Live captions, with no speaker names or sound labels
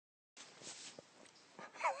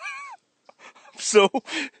so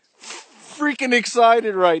freaking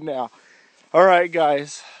excited right now. All right,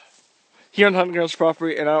 guys. Here on Hunting Grounds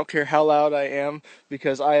property, and I don't care how loud I am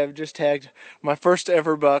because I have just tagged my first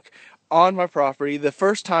ever buck on my property. The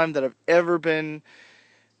first time that I've ever been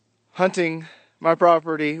hunting my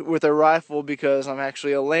property with a rifle because I'm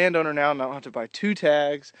actually a landowner now and I don't have to buy 2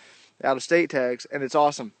 tags, out-of-state tags, and it's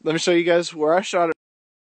awesome. Let me show you guys where I shot it.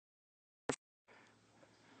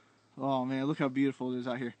 Oh man, look how beautiful it is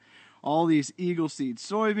out here. All these Eagle Seed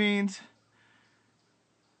soybeans,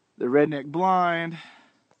 the redneck blind.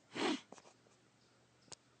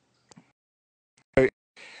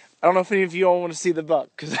 I don't know if any of you all want to see the buck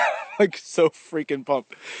because I'm like so freaking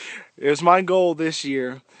pumped. It was my goal this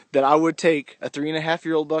year that I would take a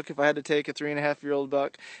 3.5-year-old buck if I had to take a 3.5-year-old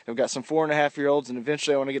buck. I've got some 4.5-year-olds, and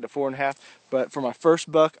eventually I want to get to 4.5. But for my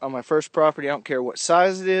first buck on my first property, I don't care what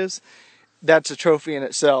size it is, that's a trophy in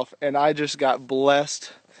itself. And I just got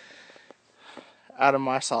blessed out of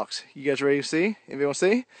my socks. You guys ready to see? Anybody want to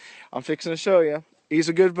see? I'm fixing to show you. He's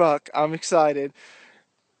a good buck. I'm excited.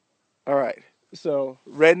 All right. So,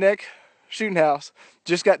 redneck shooting house.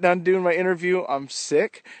 Just got done doing my interview. I'm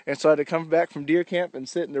sick, and so I had to come back from deer camp and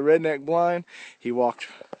sit in the redneck blind. He walked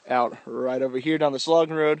out right over here down the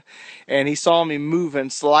slogging road, and he saw me moving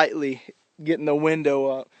slightly, getting the window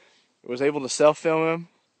up. I was able to self-film him.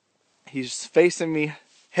 He's facing me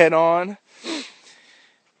head on.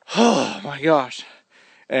 Oh my gosh.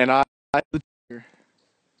 And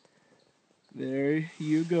there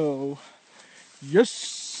you go.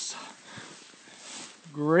 Yes.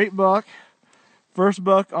 Great buck. First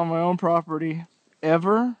buck on my own property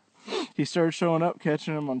ever. He started showing up,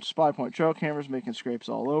 catching him on spy point trail cameras, making scrapes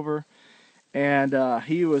all over. And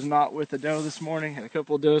he was not with the doe this morning. Had a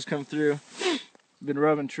couple of does come through. Been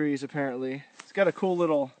rubbing trees apparently. It's got a cool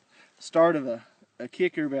little start of a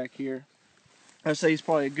kicker back here. I'd say he's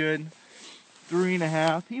probably a good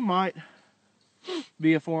 3.5. He might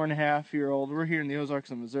be a 4.5-year-old. We're here in the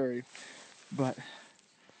Ozarks of Missouri. But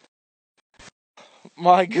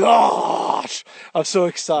my gosh, I'm so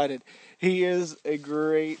excited. He is a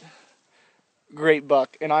great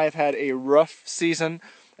buck, and I have had a rough season.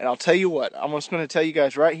 And I'll tell you what, I'm just going to tell you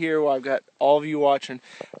guys right here while I've got all of you watching,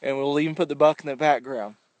 and we'll even put the buck in the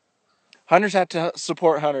background. Hunters have to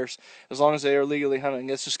support hunters as long as they are legally hunting.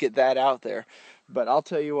 Let's just get that out there. But I'll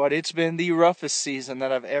tell you what, it's been the roughest season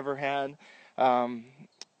that I've ever had.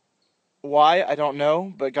 Why? I don't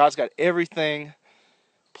know, but God's got everything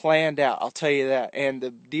planned out, I'll tell you that. And the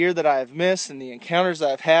deer that I have missed and the encounters that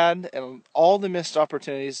I've had and all the missed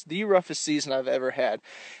opportunities, the roughest season I've ever had,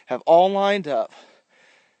 have all lined up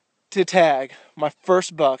to tag my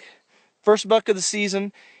first buck. First buck of the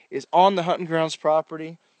season is on the Huntin Grounds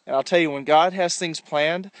property. And I'll tell you, when God has things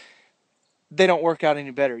planned, they don't work out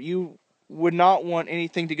any better. You would not want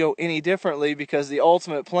anything to go any differently because the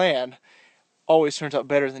ultimate plan always turns out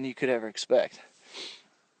better than you could ever expect.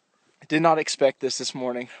 I did not expect this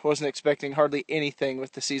morning. Wasn't expecting hardly anything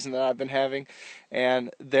with the season that I've been having. And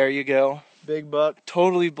there you go. Big buck.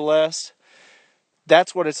 Totally blessed.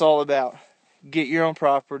 That's what it's all about. Get your own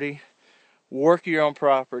property. Work your own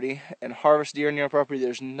property. And harvest deer on your own property.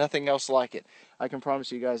 There's nothing else like it. I can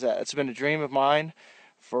promise you guys that. It's been a dream of mine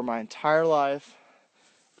for my entire life.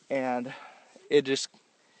 And it just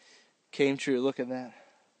came true. Look at that.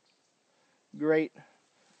 Great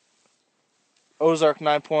Ozark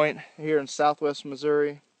 9-point here in southwest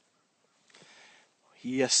Missouri.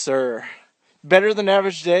 Yes, sir. Better than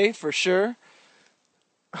average day, for sure.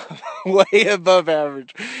 Way above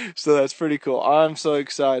average. So that's pretty cool. I'm so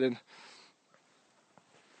excited.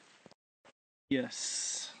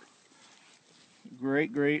 Yes.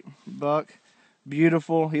 Great buck.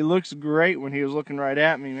 Beautiful. He looks great when he was looking right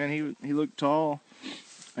at me, man. He looked tall.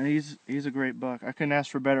 And he's a great buck. I couldn't ask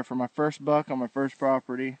for better for my first buck on my first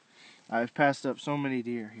property. I've passed up so many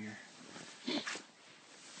deer here.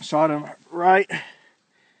 Shot him right, a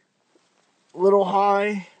little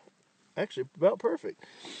high, actually about perfect.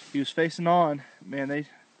 He was facing on. Man,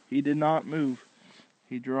 he did not move.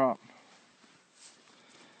 He dropped.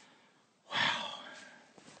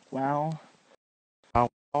 Wow.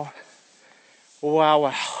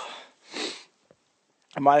 Wow.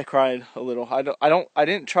 I might have cried a little. I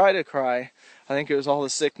didn't try to cry. I think it was all the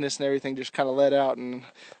sickness and everything just kind of let out, and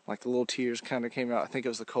like the little tears kind of came out. I think it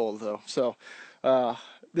was the cold though. So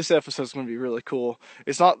this episode's going to be really cool.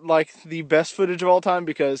 It's not like the best footage of all time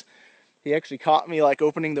because he actually caught me like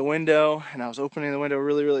opening the window, and I was opening the window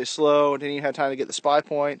really slow. Didn't even have time to get the spy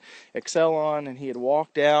point Excel on, and he had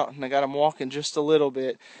walked out, and I got him walking just a little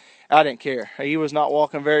bit. I didn't care. He was not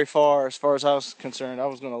walking very far as I was concerned. I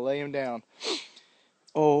was going to lay him down.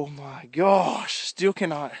 Oh my gosh, still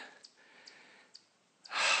cannot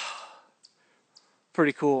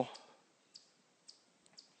Pretty cool.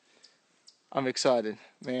 I'm excited,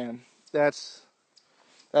 man. That's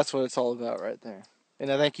what it's all about right there.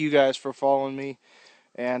 And I thank you guys for following me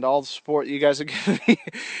and all the support you guys have given me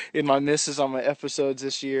in my misses on my episodes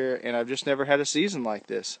this year. And I've just never had a season like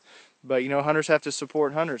this. But you know, hunters have to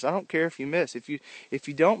support hunters. I don't care if you miss. If you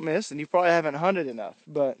don't miss, then you probably haven't hunted enough.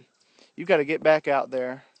 But you've got to get back out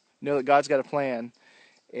there. Know that God's got a plan,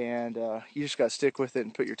 and you just got to stick with it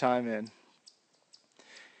and put your time in.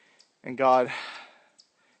 And God,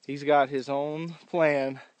 He's got His own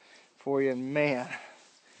plan for you. And man,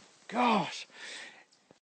 gosh,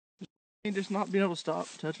 just not being able to stop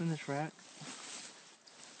touching this rack.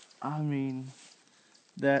 I mean,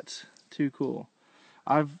 that's too cool.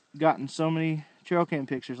 I've gotten so many trail cam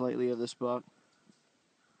pictures lately of this buck.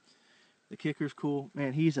 The kicker's cool.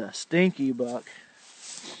 Man, he's a stinky buck.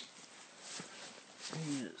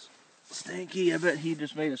 He is stinky. I bet he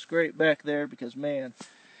just made a scrape back there because, man,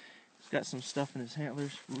 he's got some stuff in his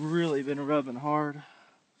antlers. Really been rubbing hard.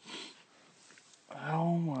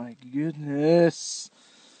 Oh my goodness.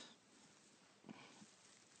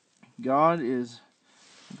 God is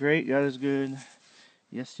great. God is good.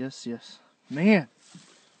 Yes, yes, yes. Man.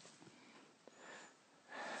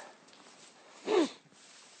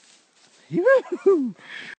 He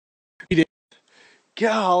did.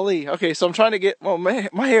 Golly. Okay, so I'm trying to get... Oh, man,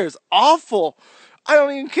 my hair is awful. I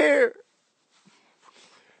don't even care.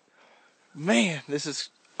 Man, this is...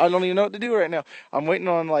 I don't even know what to do right now. I'm waiting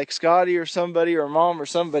on like Scotty or somebody or Mom or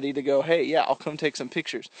somebody to go, hey, yeah, I'll come take some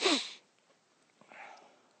pictures.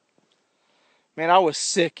 Man, I was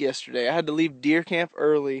sick yesterday. I had to leave deer camp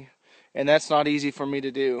early, and that's not easy for me to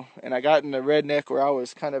do. And I got in a redneck where I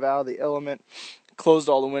was kind of out of the element. Closed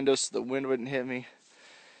all the windows so the wind wouldn't hit me.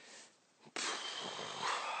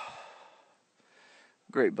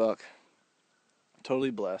 Great buck.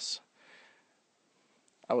 Totally blessed.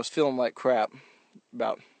 I was feeling like crap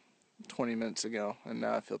about 20 minutes ago, and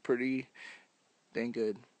now I feel pretty dang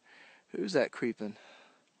good. Who's that creeping?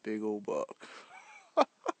 Big old buck.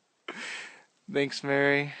 Thanks,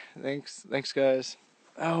 Mary. Thanks, guys.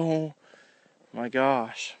 Oh my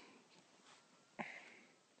gosh.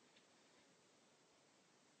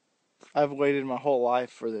 I've waited my whole life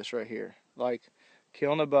for this right here. Like,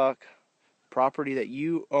 killing a buck, property that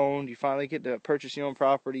you owned. You finally get to purchase your own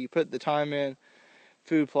property. You put the time in,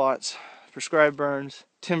 food plots, prescribed burns,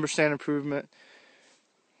 timber stand improvement.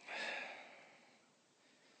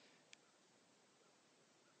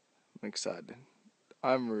 I'm excited.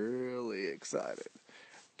 I'm really excited.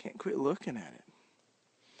 Can't quit looking at it.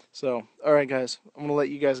 So, alright guys, I'm going to let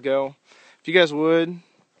you guys go. If you guys would,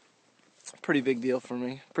 pretty big deal for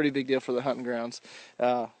me. Pretty big deal for the hunting grounds.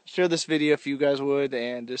 Share this video if you guys would,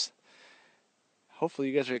 and just hopefully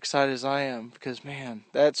you guys are excited as I am, because man,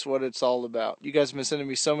 that's what it's all about. You guys have been sending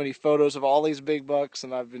me so many photos of all these big bucks,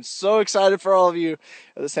 and I've been so excited for all of you.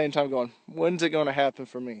 At the same time going, when's it going to happen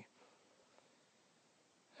for me?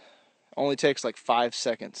 Only takes like 5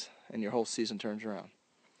 seconds and your whole season turns around.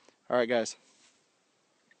 Alright guys.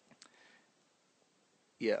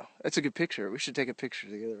 Yeah, that's a good picture. We should take a picture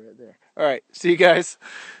together right there. Alright, see you guys.